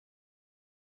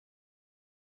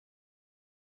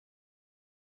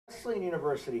Wesleyan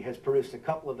University has produced a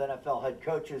couple of NFL head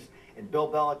coaches in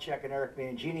Bill Belichick and Eric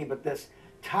Mangini, but this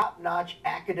top-notch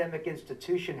academic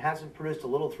institution hasn't produced a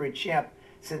Little 3 champ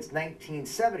since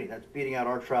 1970. That's beating out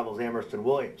our travels Amherst and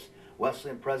Williams.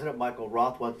 Wesleyan President Michael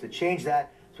Roth wants to change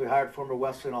that, so he hired former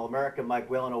Wesleyan All-American Mike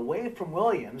Whalen away from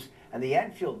Williams, and the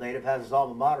Enfield native has his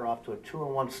alma mater off to a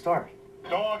 2-1 start.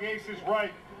 Dog ace is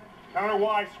right. Counter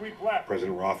wide, sweep left.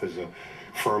 President Roth is a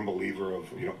firm believer of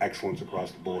excellence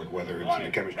across the board, whether it's in the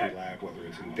chemistry lab, whether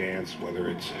it's in dance, whether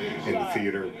it's in the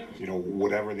theater,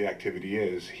 whatever the activity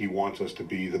is, he wants us to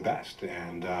be the best,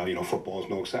 and football is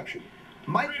no exception.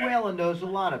 Mike Whalen knows a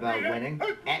lot about winning.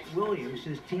 At Williams,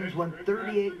 his teams won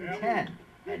 38-10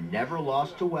 and never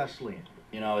lost to Wesleyan.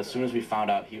 As soon as we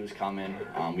found out he was coming,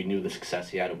 we knew the success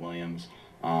he had at Williams.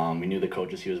 We knew the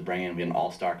coaches he was bringing. We had an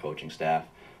all-star coaching staff.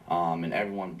 And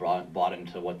everyone bought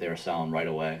into what they were selling right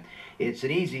away. It's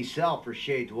an easy sell for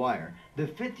Shea Dwyer. The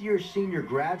fifth-year senior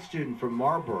grad student from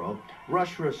Marlboro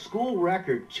rushed for a school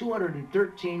record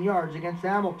 213 yards against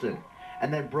Hamilton,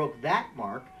 and then broke that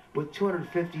mark with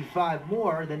 255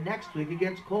 more the next week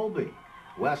against Colby.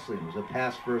 Wesleyan was a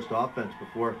pass-first offense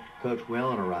before Coach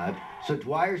Whalen arrived, so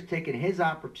Dwyer's taken his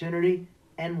opportunity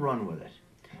and run with it.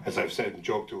 As I've said and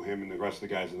joked to him and the rest of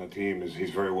the guys on the team, is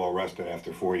he's very well rested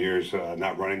after 4 years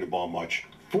not running the ball much.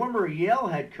 Former Yale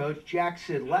head coach Jack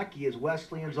Sidlecki is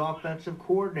Wesleyan's offensive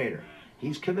coordinator.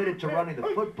 He's committed to running the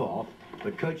football,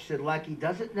 but Coach Sidlecki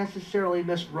doesn't necessarily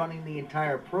miss running the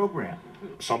entire program.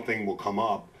 Something will come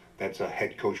up that's a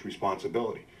head coach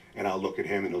responsibility, and I'll look at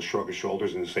him and he'll shrug his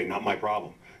shoulders and say, not my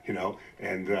problem,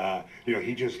 and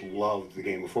he just loved the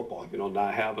game of football.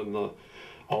 Not having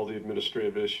all the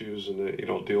administrative issues and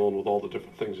dealing with all the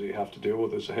different things that you have to deal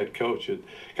with as a head coach. It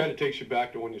kind of takes you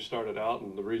back to when you started out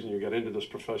and the reason you got into this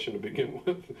profession to begin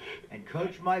with. And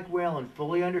Coach Mike Whalen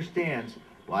fully understands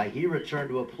why he returned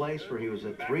to a place where he was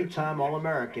a 3-time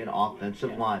All-American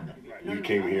offensive lineman. We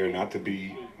came here not to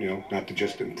be, not to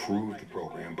just improve the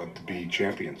program, but to be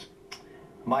champions.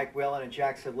 Mike Whalen and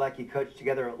Jack Sidlecki coached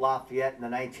together at Lafayette in the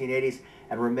 1980s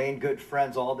and remained good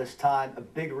friends all this time. A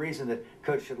big reason that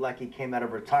Coach Sidlecki came out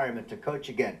of retirement to coach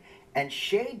again. And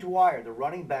Shea Dwyer, the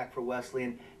running back for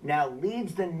Wesleyan, now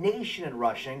leads the nation in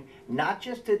rushing, not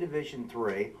just to Division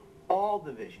III, all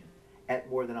division, at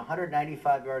more than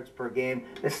 195 yards per game.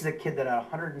 This is a kid that had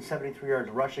 173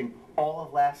 yards rushing all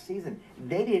of last season.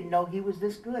 They didn't know he was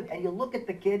this good. And you look at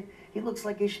the kid, he looks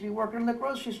like he should be working in the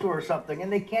grocery store or something,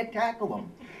 and they can't tackle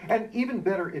him. And even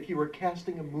better, if you were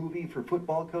casting a movie for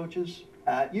football coaches,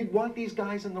 you'd want these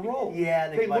guys in the role. Yeah,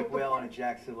 I think Mike Whalen and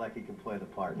Jack Sidlecki can play the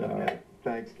part. Okay.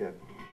 Thanks, Kid.